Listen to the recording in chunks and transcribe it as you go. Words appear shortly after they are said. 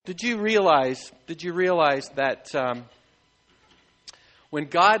Did you realize that when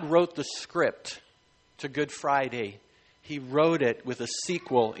God wrote the script to Good Friday, He wrote it with a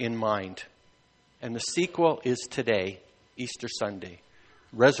sequel in mind. And the sequel is today, Easter Sunday,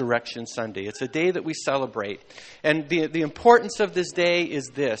 Resurrection Sunday. It's a day that we celebrate. And the importance of this day is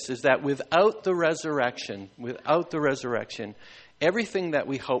that without the resurrection, everything that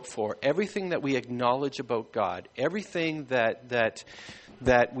we hope for, everything that we acknowledge about God, everything that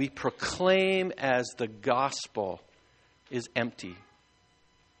we proclaim as the gospel is empty.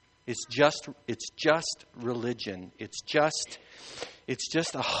 It's just religion. It's just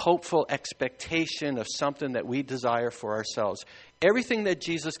a hopeful expectation of something that we desire for ourselves. Everything that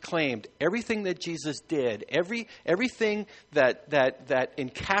Jesus claimed, everything that Jesus did, everything that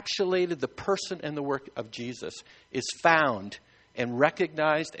encapsulated the person and the work of Jesus is found and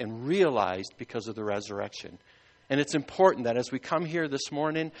recognized and realized because of the resurrection. And it's important that as we come here this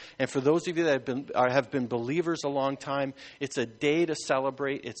morning, and for those of you that have been believers a long time, it's a day to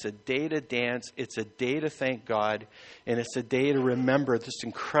celebrate, it's a day to dance, it's a day to thank God, and it's a day to remember this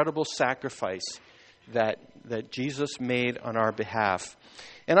incredible sacrifice that Jesus made on our behalf.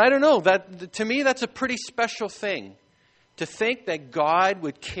 And I don't know, to me that's a pretty special thing, to think that God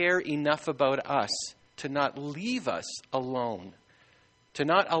would care enough about us to not leave us alone, to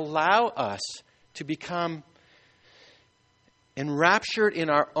not allow us to become enraptured in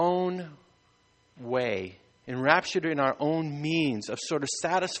our own way, enraptured in our own means of sort of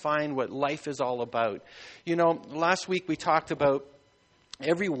satisfying what life is all about. You know, last week we talked about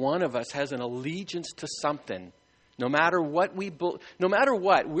every one of us has an allegiance to something. No matter what,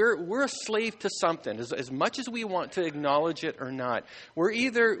 we're a slave to something. As much as we want to acknowledge it or not, we're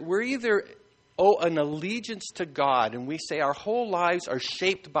either owe an allegiance to God, and we say our whole lives are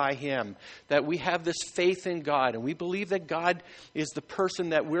shaped by Him, that we have this faith in God, and we believe that God is the person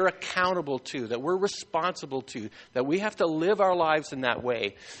that we're accountable to, that we're responsible to, that we have to live our lives in that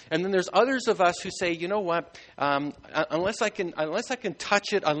way. And then there's others of us who say, you know what, unless I can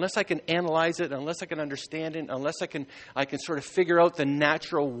touch it, unless I can analyze it, unless I can understand it, unless I can sort of figure out the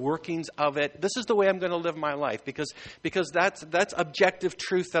natural workings of it, this is the way I'm going to live my life, because that's objective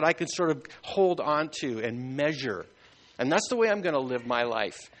truth that I can sort of hold on to and measure. And that's the way I'm going to live my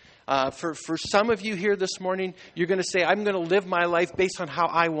life. For some of you here this morning, you're going to say, I'm going to live my life based on how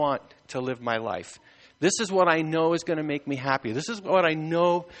I want to live my life. This is what I know is going to make me happy. This is what I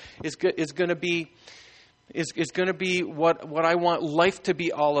know is going to be what I want life to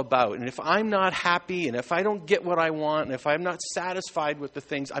be all about. And if I'm not happy, and if I don't get what I want, and if I'm not satisfied with the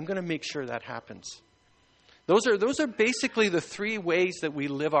things, I'm going to make sure that happens. Those are basically the three ways that we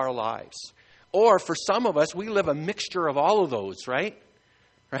live our lives. Or for some of us, we live a mixture of all of those, right?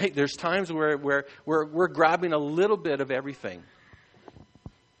 Right? There's times where we're grabbing a little bit of everything.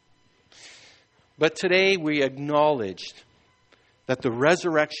 But today we acknowledged that the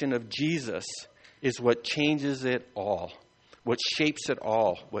resurrection of Jesus is what changes it all, what shapes it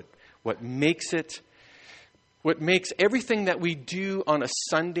all, what makes everything that we do on a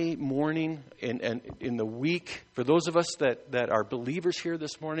Sunday morning and in the week, for those of us that are believers here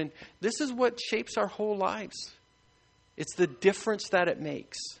this morning, this is what shapes our whole lives. It's the difference that it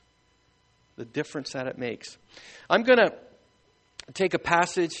makes. The difference that it makes. I'm going to take a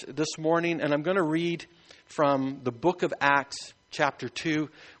passage this morning, and I'm going to read from the book of Acts, chapter 2,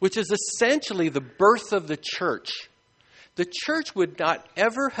 which is essentially the birth of the church. The church would not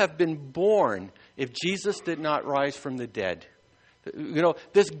ever have been born if Jesus did not rise from the dead. You know,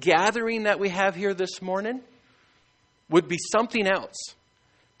 this gathering that we have here this morning would be something else.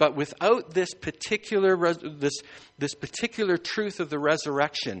 But without this particular truth of the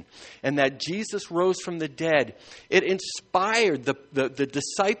resurrection and that Jesus rose from the dead, it inspired the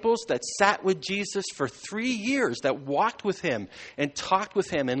disciples that sat with Jesus for 3 years, that walked with Him and talked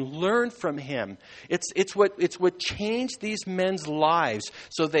with Him and learned from Him. It's what changed these men's lives.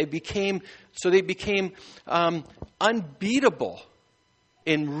 So they became unbeatable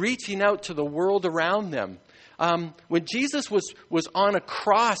in reaching out to the world around them. When Jesus was on a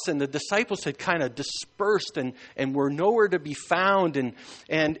cross and the disciples had kind of dispersed and were nowhere to be found, and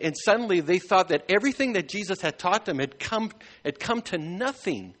suddenly they thought that everything that Jesus had taught them had come to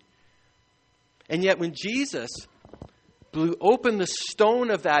nothing. And yet when Jesus blew open the stone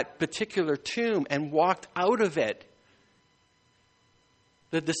of that particular tomb and walked out of it,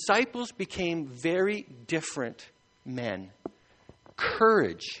 the disciples became very different men.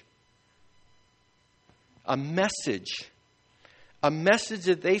 Courage. A message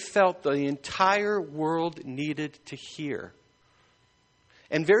that they felt the entire world needed to hear.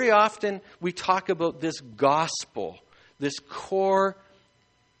 And very often we talk about this gospel, this core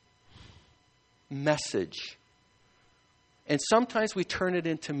message. And sometimes we turn it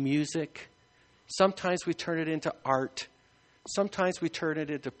into music. Sometimes we turn it into art. Sometimes we turn it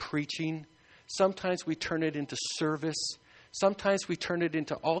into preaching. Sometimes we turn it into service. Sometimes we turn it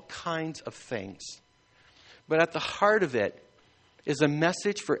into all kinds of things. But at the heart of it is a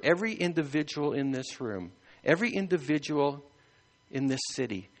message for every individual in this room, every individual in this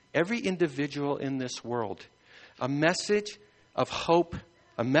city, every individual in this world. A message of hope,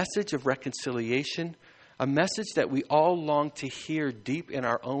 a message of reconciliation, a message that we all long to hear deep in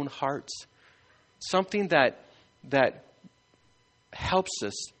our own hearts. Something that helps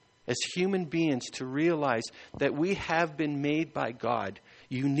us as human beings to realize that we have been made by God,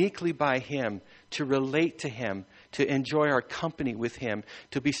 uniquely by Him, to relate to Him, to enjoy our company with Him,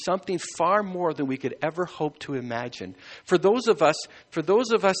 to be something far more than we could ever hope to imagine. For those of us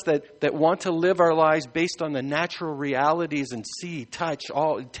that want to live our lives based on the natural realities and see, touch,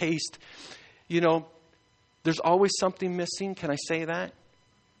 all taste, there's always something missing. Can I say that?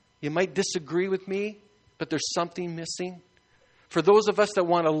 You might disagree with me, but there's something missing. For those of us that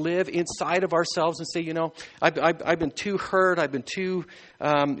want to live inside of ourselves and say, I've been too hurt, I've been too,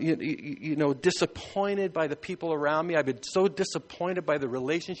 disappointed by the people around me. I've been so disappointed by the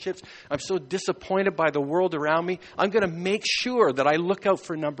relationships. I'm so disappointed by the world around me. I'm going to make sure that I look out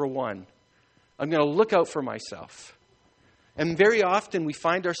for number one. I'm going to look out for myself. And very often we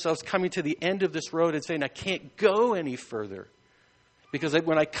find ourselves coming to the end of this road and saying, I can't go any further. Because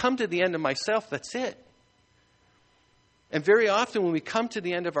when I come to the end of myself, that's it. And very often when we come to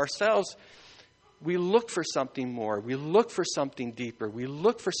the end of ourselves, we look for something more. We look for something deeper. We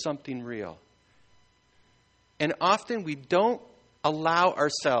look for something real. And often we don't allow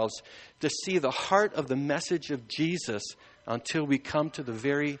ourselves to see the heart of the message of Jesus until we come to the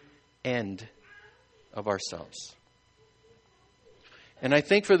very end of ourselves. And I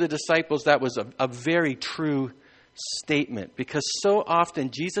think for the disciples that was a very true statement, because so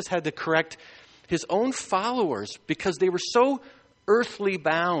often Jesus had to correct His own followers because they were so earthly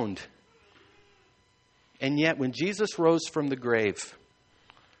bound. And yet when Jesus rose from the grave,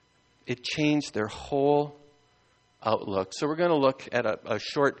 it changed their whole outlook. So we're going to look at a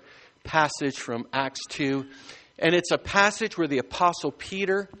short passage from Acts 2. And it's a passage where the Apostle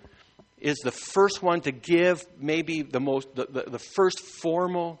Peter is the first one to give maybe the first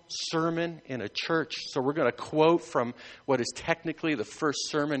formal sermon in a church. So we're going to quote from what is technically the first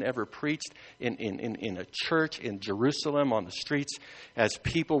sermon ever preached in a church in Jerusalem on the streets as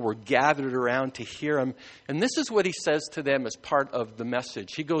people were gathered around to hear him. And this is what he says to them as part of the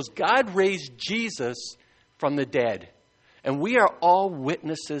message. He goes, God raised Jesus from the dead, and we are all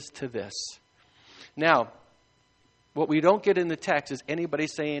witnesses to this. Now, what we don't get in the text is anybody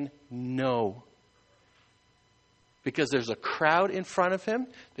saying no. Because there's a crowd in front of him.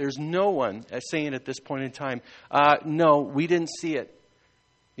 There's no one saying at this point in time, no, we didn't see it.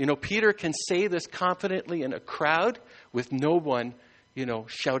 Peter can say this confidently in a crowd with no one,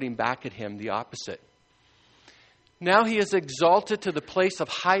 shouting back at him the opposite. Now he is exalted to the place of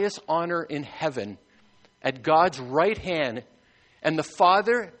highest honor in heaven at God's right hand, and the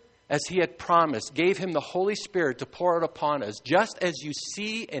Father, as He had promised, gave Him the Holy Spirit to pour out upon us, just as you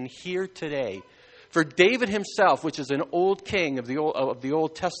see and hear today. For David himself, which is an old king of the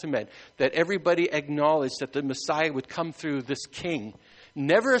Old Testament, that everybody acknowledged that the Messiah would come through this king,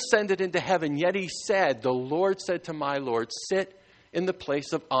 never ascended into heaven, yet he said, the Lord said to my Lord, sit in the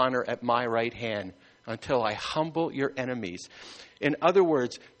place of honor at my right hand until I humble your enemies. In other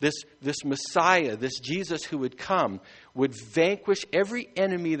words, this Messiah, this Jesus who would come, would vanquish every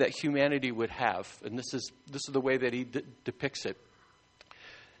enemy that humanity would have. And this is the way that he depicts it.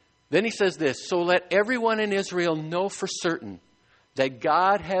 Then he says this, so let everyone in Israel know for certain that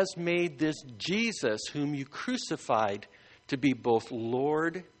God has made this Jesus whom you crucified to be both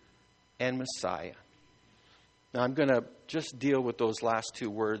Lord and Messiah. Now I'm going to just deal with those last two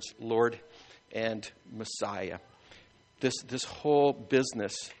words, Lord and Messiah. This whole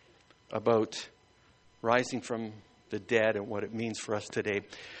business about rising from the dead and what it means for us today.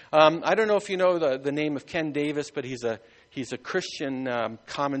 I don't know if you know the name of Ken Davis, but he's a Christian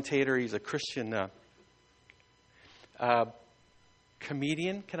commentator. He's a Christian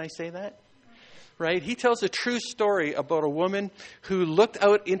comedian. Can I say that? Right? He tells a true story about a woman who looked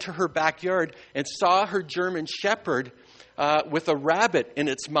out into her backyard and saw her German shepherd with a rabbit in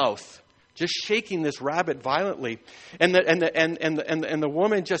its mouth, just shaking this rabbit violently, and the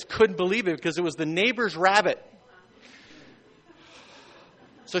woman just couldn't believe it because it was the neighbor's rabbit.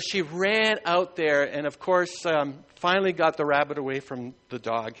 So she ran out there and, of course, finally got the rabbit away from the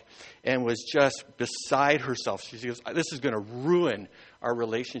dog and was just beside herself. She goes, this is going to ruin our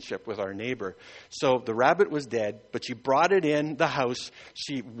relationship with our neighbor. So the rabbit was dead, but she brought it in the house.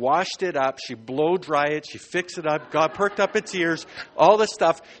 She washed it up. She blow dry it. She fixed it up. God perked up its ears. All this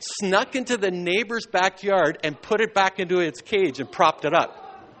stuff. Snuck into the neighbor's backyard and put it back into its cage and propped it up.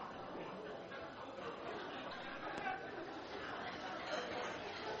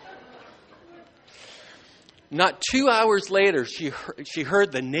 Not 2 hours later, she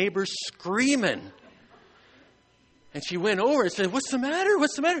heard the neighbors screaming. And she went over and said, "What's the matter?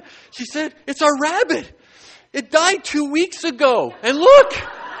 What's the matter?" She said, "It's our rabbit. It died 2 weeks ago. And look!"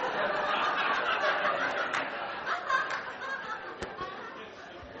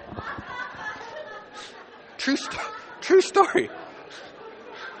 True story.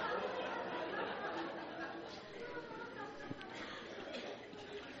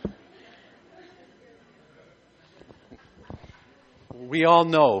 We all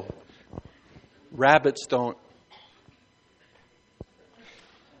know rabbits don't.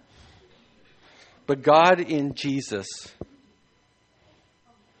 But God in Jesus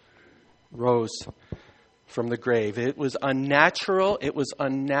rose from the grave. It was unnatural. It was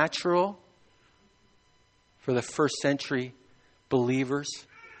unnatural for the first century believers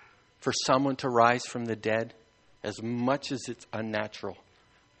for someone to rise from the dead, as much as it's unnatural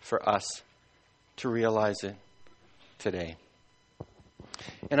for us to realize it today.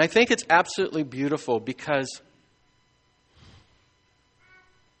 And I think it's absolutely beautiful because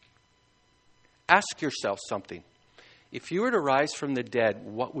ask yourself something. If you were to rise from the dead,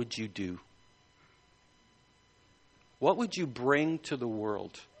 what would you do? What would you bring to the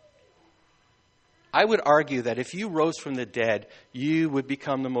world? I would argue that if you rose from the dead, you would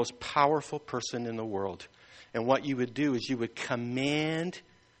become the most powerful person in the world. And what you would do is you would command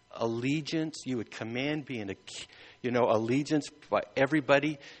allegiance. You would command being allegiance by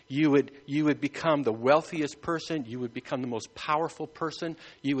everybody. You would become the wealthiest person. You would become the most powerful person.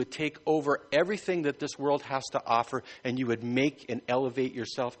 You would take over everything that this world has to offer, and you would make and elevate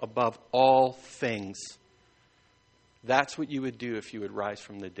yourself above all things. That's what you would do if you would rise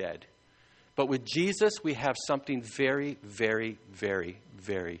from the dead. But with Jesus, we have something very, very, very,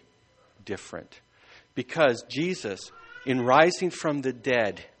 very different. Because Jesus, in rising from the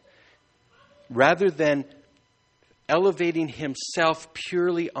dead, rather than elevating himself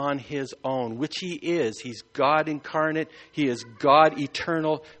purely on his own, which he is. He's God incarnate. He is God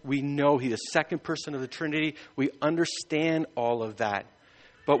eternal. We know he is the second person of the Trinity. We understand all of that.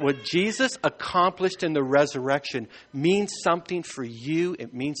 But what Jesus accomplished in the resurrection means something for you.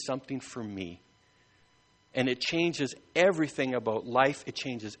 It means something for me. And it changes everything about life. It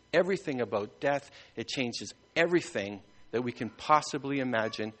changes everything about death. It changes everything that we can possibly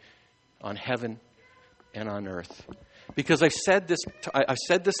imagine on heaven and on earth. Because I said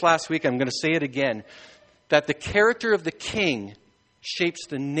this last week, I'm going to say it again, that the character of the king shapes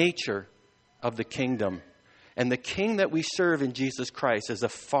the nature of the kingdom. And the king that we serve in Jesus Christ is a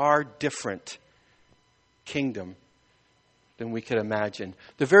far different kingdom than we could imagine.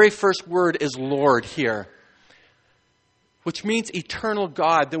 The very first word is Lord here, which means eternal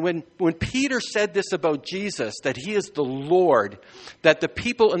God. That when Peter said this about Jesus, that he is the Lord, that the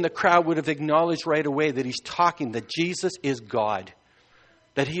people in the crowd would have acknowledged right away that he's talking, that Jesus is God.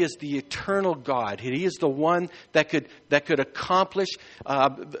 That he is the eternal God. He is the one that could accomplish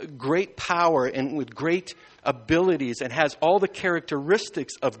great power and with great abilities and has all the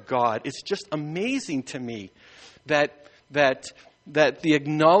characteristics of God. It's just amazing to me that the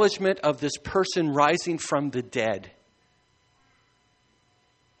acknowledgement of this person rising from the dead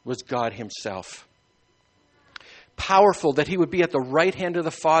was God himself. Powerful that he would be at the right hand of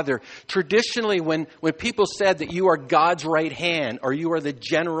the Father. Traditionally, when people said that you are God's right hand, or you are the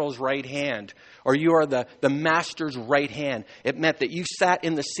general's right hand, or you are the master's right hand, it meant that you sat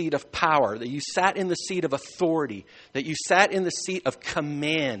in the seat of power, that you sat in the seat of authority, that you sat in the seat of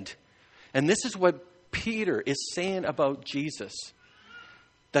command. And this is what Peter is saying about Jesus.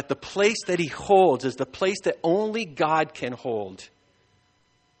 That the place that he holds is the place that only God can hold.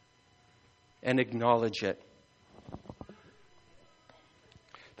 And acknowledge it.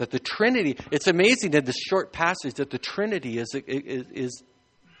 That the Trinity, it's amazing in this short passage that the Trinity is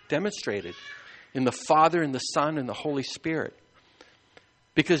demonstrated in the Father and the Son and the Holy Spirit.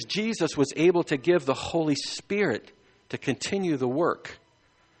 Because Jesus was able to give the Holy Spirit to continue the work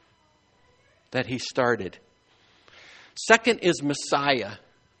that he started. Second is Messiah,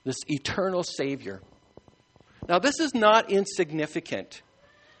 this eternal Savior. Now this is not insignificant.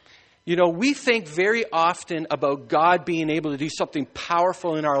 You know, we think very often about God being able to do something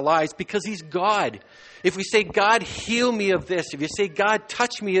powerful in our lives because He's God. If we say, God, heal me of this, if you say, God,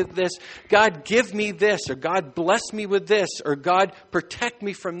 touch me of this, God, give me this, or God, bless me with this, or God, protect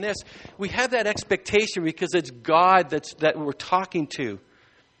me from this, we have that expectation because it's God that we're talking to.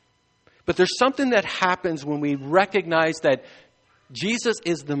 But there's something that happens when we recognize that Jesus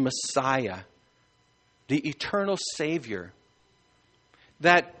is the Messiah, the eternal Savior,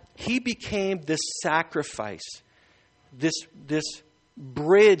 that He became this sacrifice, this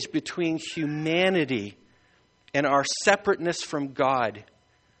bridge between humanity and our separateness from God.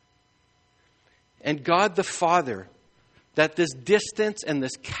 And God the Father, that this distance and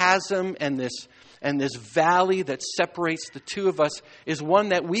this chasm and this valley that separates the two of us is one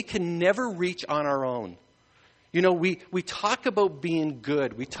that we can never reach on our own. You know, we talk about being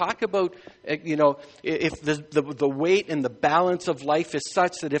good. We talk about, you know, if the weight and the balance of life is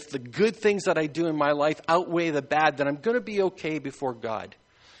such that if the good things that I do in my life outweigh the bad, then I'm going to be okay before God.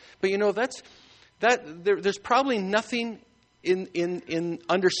 But, you know, there's probably nothing in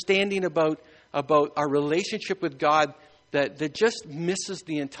understanding about our relationship with God that just misses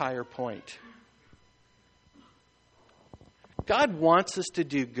the entire point. God wants us to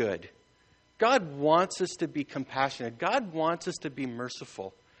do good. God wants us to be compassionate. God wants us to be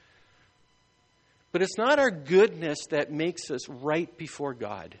merciful. But it's not our goodness that makes us right before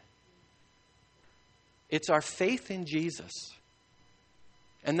God. It's our faith in Jesus.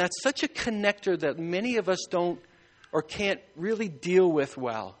 And that's such a connector that many of us don't or can't really deal with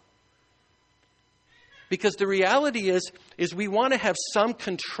well. Because the reality is we want to have some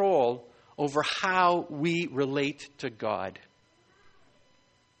control over how we relate to God.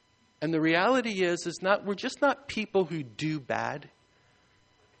 And the reality is we're just not people who do bad.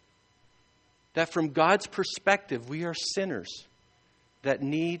 That from God's perspective, we are sinners that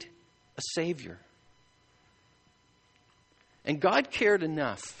need a Savior. And God cared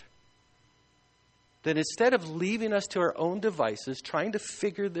enough that instead of leaving us to our own devices, trying to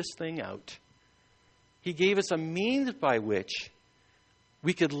figure this thing out, He gave us a means by which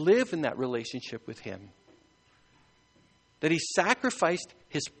we could live in that relationship with Him. That He sacrificed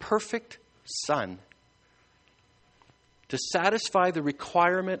His perfect Son to satisfy the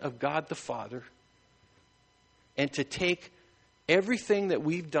requirement of God the Father and to take everything that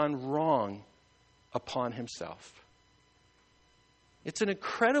we've done wrong upon Himself. It's an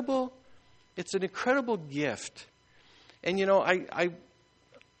incredible gift. And you know, I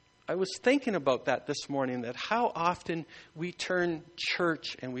was thinking about that this morning, that how often we turn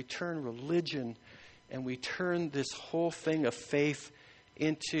church and we turn religion and we turn this whole thing of faith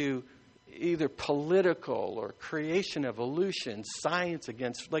into either political or creation, evolution, science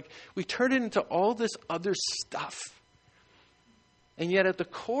against, we turn it into all this other stuff. And yet at the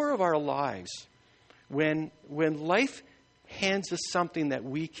core of our lives, when life hands us something that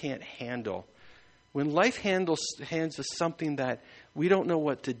we can't handle, when life hands us something that we don't know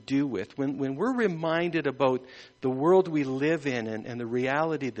what to do with, when we're reminded about the world we live in and the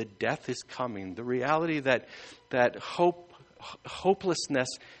reality that death is coming, the reality that hopelessness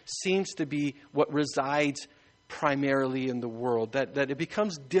seems to be what resides primarily in the world, that it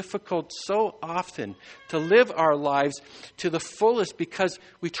becomes difficult so often to live our lives to the fullest because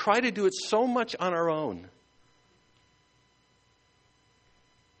we try to do it so much on our own.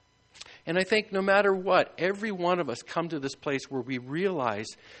 And I think no matter what, every one of us come to this place where we realize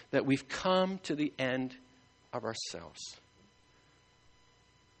that we've come to the end of ourselves.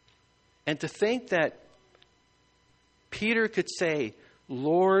 And to think that Peter could say,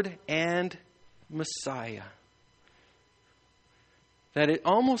 Lord and Messiah, that it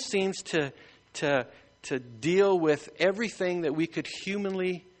almost seems to deal with everything that we could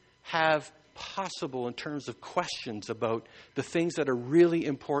humanly have possible in terms of questions about the things that are really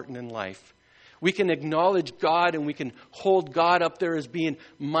important in life. We can acknowledge God and we can hold God up there as being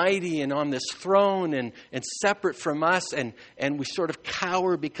mighty and on this throne and separate from us, and we sort of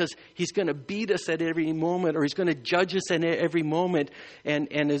cower because He's going to beat us at every moment, or He's going to judge us at every moment.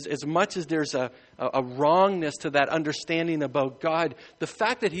 And as much as there's a wrongness to that understanding about God, the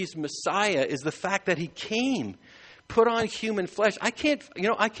fact that He's Messiah is the fact that He came, put on human flesh. I can't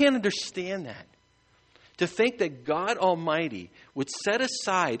understand that. To think that God Almighty would set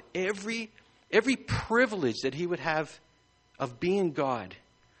aside every privilege that He would have of being God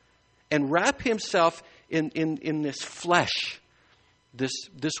and wrap Himself in this flesh, this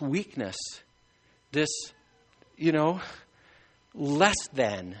weakness, this, less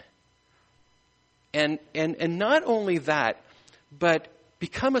than. And not only that, but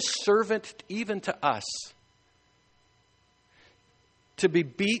become a servant even to us. to be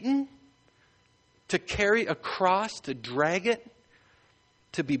beaten, to carry a cross, to drag it,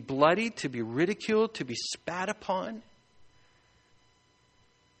 to be bloodied, to be ridiculed, to be spat upon,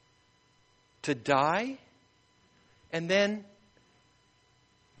 to die, and then,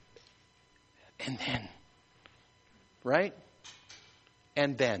 right?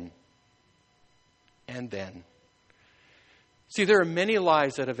 And then. See, there are many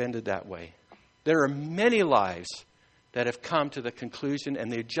lives that have ended that way. There are many lives that have come to the conclusion,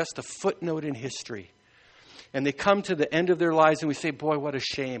 and they're just a footnote in history. And they come to the end of their lives, and we say, boy, what a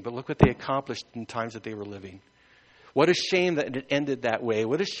shame. But look what they accomplished in times that they were living. What a shame that it ended that way.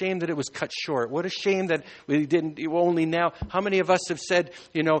 What a shame that it was cut short. What a shame that we didn't, only now. How many of us have said,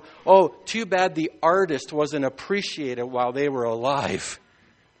 oh, too bad the artist wasn't appreciated while they were alive.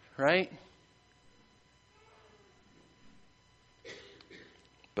 Right?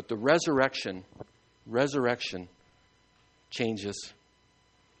 But the resurrection changes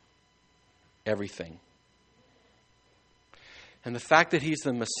everything. And the fact that he's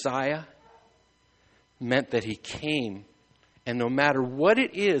the Messiah meant that he came, and no matter what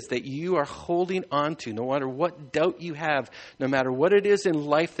it is that you are holding on to, no matter what doubt you have, no matter what it is in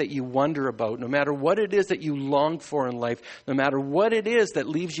life that you wonder about, no matter what it is that you long for in life, no matter what it is that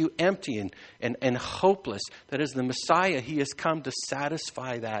leaves you empty and hopeless, that is the Messiah. He has come to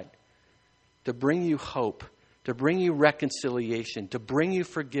satisfy that, to bring you hope, to bring you reconciliation, to bring you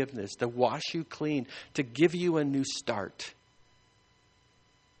forgiveness, to wash you clean, to give you a new start.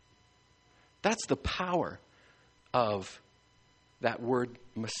 That's the power of that word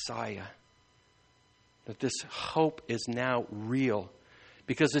Messiah. That this hope is now real.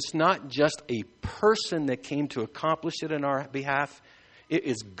 Because it's not just a person that came to accomplish it on our behalf. It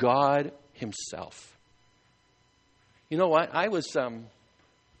is God himself. You know what? I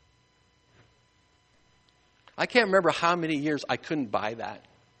can't remember how many years I couldn't buy that.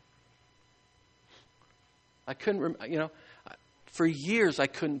 I couldn't, for years I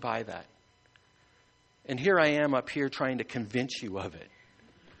couldn't buy that. And here I am up here trying to convince you of it.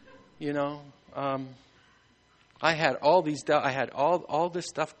 I had all these, I had all this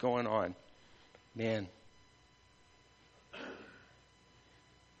stuff going on. Man.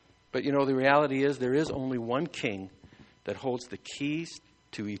 But the reality is there is only one king that holds the keys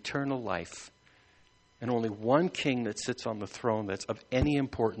to eternal life. And only one king that sits on the throne that's of any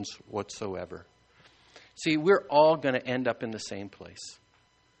importance whatsoever. See, we're all going to end up in the same place.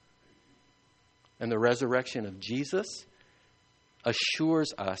 And the resurrection of Jesus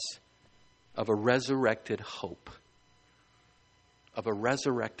assures us of a resurrected hope, of a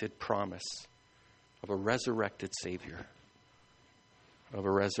resurrected promise, of a resurrected Savior, of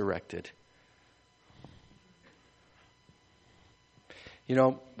a resurrected.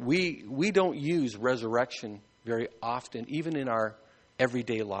 We don't use resurrection very often, even in our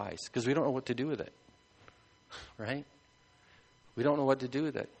everyday lives, because we don't know what to do with it. Right? We don't know what to do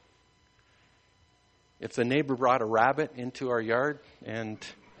with it. If the neighbor brought a rabbit into our yard, and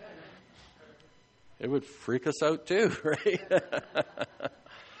it would freak us out too, right?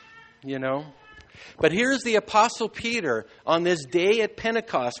 But here's the Apostle Peter on this day at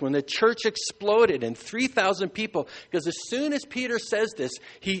Pentecost when the church exploded and 3,000 people, because as soon as Peter says this,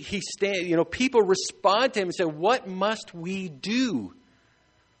 people respond to him and say, what must we do?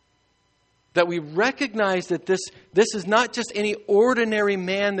 That we recognize that this is not just any ordinary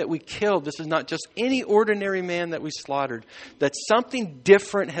man that we killed. This is not just any ordinary man that we slaughtered. That something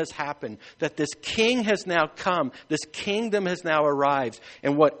different has happened. That this king has now come. This kingdom has now arrived.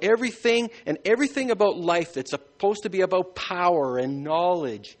 And everything about life that's supposed to be about power and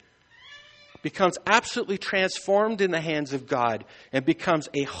knowledge becomes absolutely transformed in the hands of God and becomes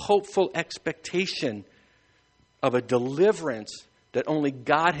a hopeful expectation of a deliverance that only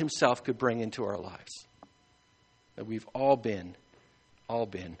God himself could bring into our lives. That we've all been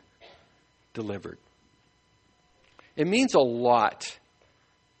delivered. It means a lot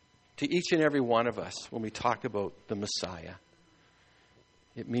to each and every one of us when we talk about the Messiah.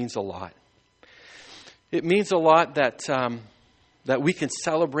 It means a lot. It means a lot that we can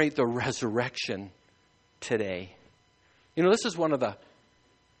celebrate the resurrection today. This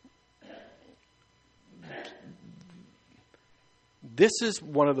is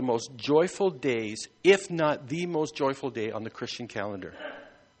one of the most joyful days, if not the most joyful day on the Christian calendar.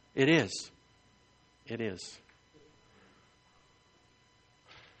 It is. It is.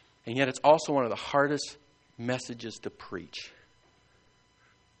 And yet it's also one of the hardest messages to preach.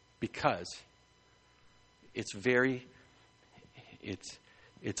 Because it's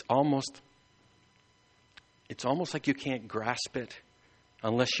almost like you can't grasp it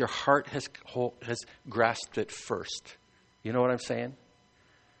unless your heart has grasped it first. You know what I'm saying?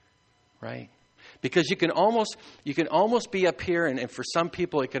 right? Because you can almost be up here, and for some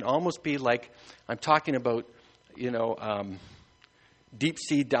people it can almost be like, I'm talking about, deep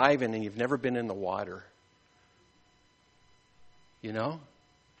sea diving and you've never been in the water. You know?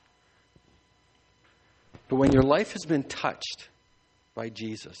 But when your life has been touched by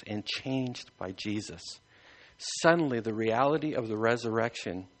Jesus and changed by Jesus, suddenly the reality of the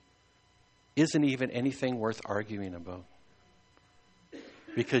resurrection isn't even anything worth arguing about.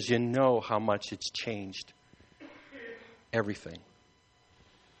 Because you know how much it's changed everything.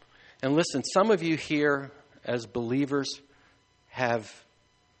 And listen, some of you here as believers have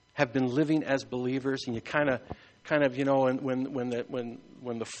been living as believers, and you kind of, when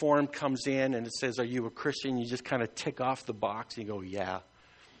the form comes in and it says, "Are you a Christian?" you just kind of tick off the box and you go, "Yeah,"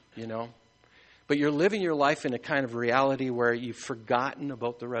 But you're living your life in a kind of reality where you've forgotten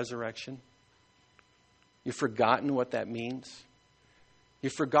about the resurrection. You've forgotten what that means.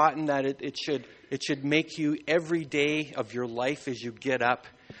 You've forgotten that it should make you every day of your life as you get up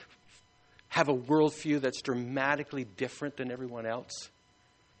have a worldview that's dramatically different than everyone else.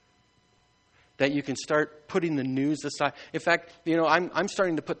 That you can start putting the news aside. In fact, I'm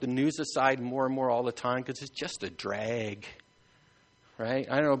starting to put the news aside more and more all the time because it's just a drag. Right?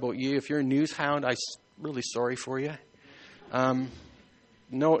 I don't know about you. If you're a news hound, I'm really sorry for you.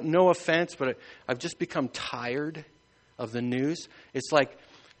 No offense, but I've just become tired of the news. It's like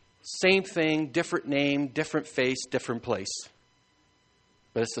same thing, different name, different face, different place.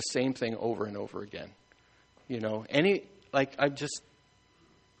 But it's the same thing over and over again.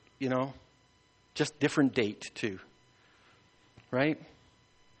 Just different date too. Right?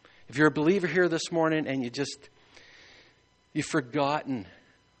 If you're a believer here this morning and you've forgotten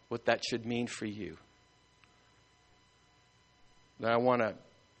what that should mean for you, then I want to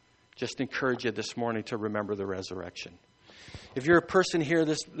just encourage you this morning to remember the resurrection. If you're a person here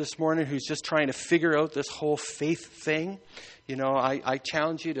this morning who's just trying to figure out this whole faith thing, I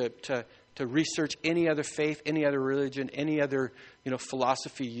challenge you to research any other faith, any other religion, any other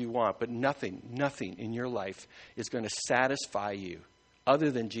philosophy you want. But nothing in your life is going to satisfy you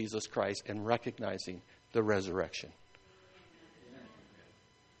other than Jesus Christ and recognizing the resurrection.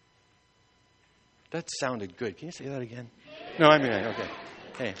 That sounded good. Can you say that again? No, I mean, okay.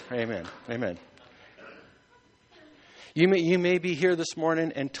 Hey, amen. Amen. You may be here this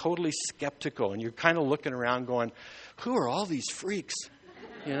morning and totally skeptical, and you're kind of looking around going, who are all these freaks?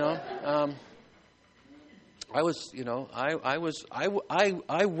 I was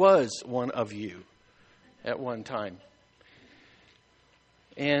one of you at one time.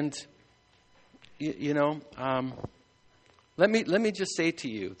 And, let me just say to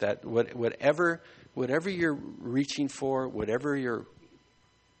you that whatever you're reaching for, whatever you're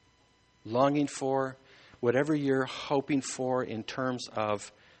longing for, whatever you're hoping for in terms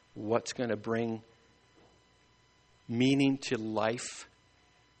of what's going to bring meaning to life,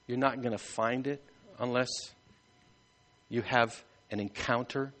 you're not going to find it unless you have an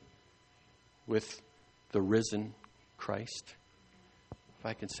encounter with the risen Christ. If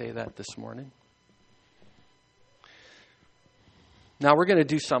I can say that this morning. Now we're going to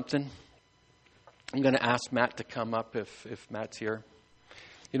do something. I'm going to ask Matt to come up if Matt's here.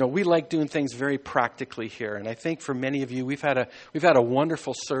 We like doing things very practically here, and I think for many of you, we've had a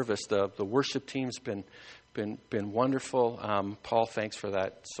wonderful service. The worship team's been wonderful. Paul, thanks for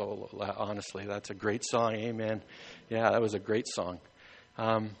that. So honestly, that's a great song. Amen. Yeah, that was a great song.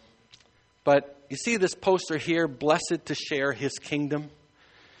 But you see this poster here, "Blessed to share His kingdom."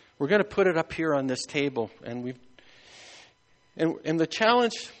 We're going to put it up here on this table, and the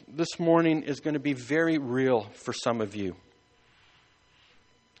challenge this morning is going to be very real for some of you.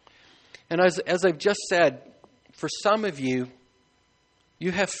 And as I've just said, for some of you,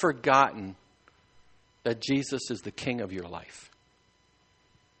 you have forgotten that Jesus is the King of your life.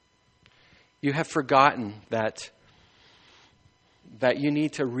 You have forgotten that you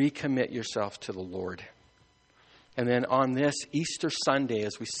need to recommit yourself to the Lord. And then on this Easter Sunday,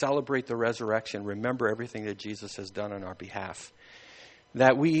 as we celebrate the resurrection, remember everything that Jesus has done on our behalf.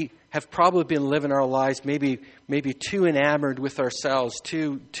 That we have probably been living our lives maybe too enamored with ourselves,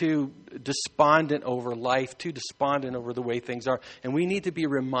 too despondent over life, too despondent over the way things are. And we need to be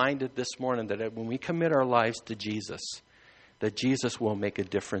reminded this morning that when we commit our lives to Jesus, that Jesus will make a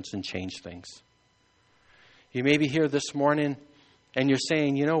difference and change things. You may be here this morning and you're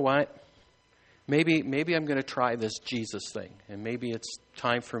saying, you know what? Maybe I'm going to try this Jesus thing. And maybe it's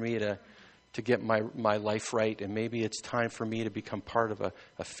time for me to get my life right, and maybe it's time for me to become part of a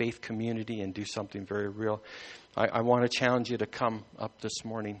faith community and do something very real. I want to challenge you to come up this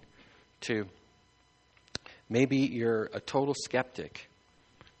morning too. Maybe you're a total skeptic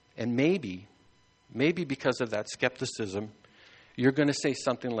And maybe because of that skepticism, you're going to say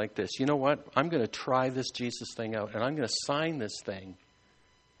something like this. You know what? I'm going to try this Jesus thing out, and I'm going to sign this thing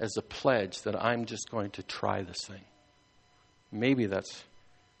as a pledge that I'm just going to try this thing. Maybe that's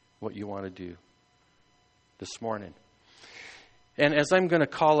what you want to do this morning. And as I'm going to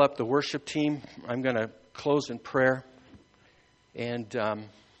call up the worship team, I'm going to close in prayer. And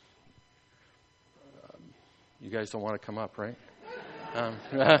you guys don't want to come up, right?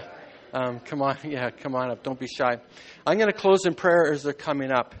 Come on. Yeah, come on up. Don't be shy. I'm going to close in prayer as they're coming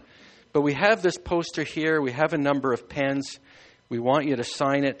up. But we have this poster here. We have a number of pens. We want you to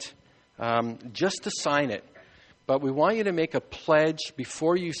sign it, just to sign it. But we want you to make a pledge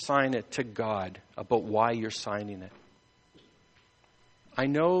before you sign it to God about why you're signing it. I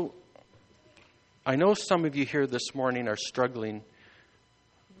know some of you here this morning are struggling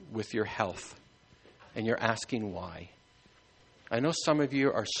with your health, and you're asking why. I know some of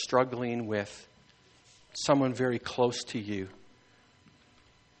you are struggling with someone very close to you,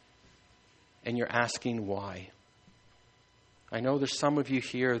 and you're asking why. I know there's some of you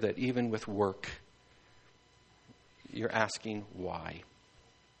here that even with work, you're asking why.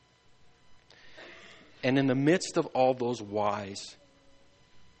 And in the midst of all those whys,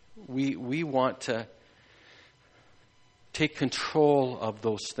 we want to take control of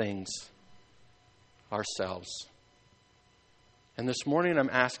those things ourselves. And this morning I'm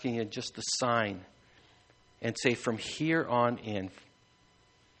asking you just to sign and say, from here on in,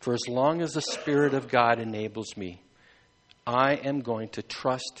 for as long as the Spirit of God enables me, I am going to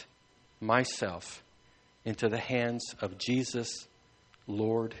trust myself into the hands of Jesus,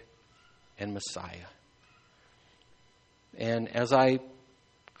 Lord and Messiah. And as I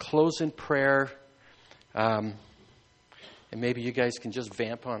close in prayer, and maybe you guys can just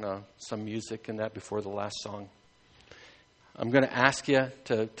vamp on some music and that before the last song. I'm going to ask you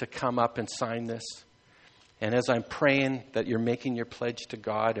to come up and sign this. And as I'm praying that you're making your pledge to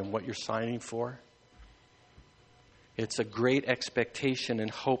God and what you're signing for, it's a great expectation and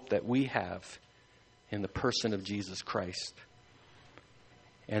hope that we have in the person of Jesus Christ.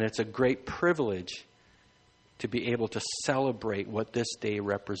 And it's a great privilege to be able to celebrate what this day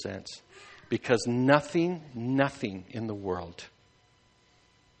represents. Because nothing in the world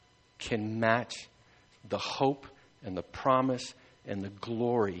can match the hope and the promise and the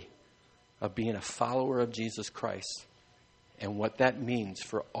glory of being a follower of Jesus Christ and what that means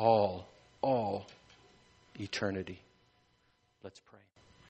for all eternity. Let's pray.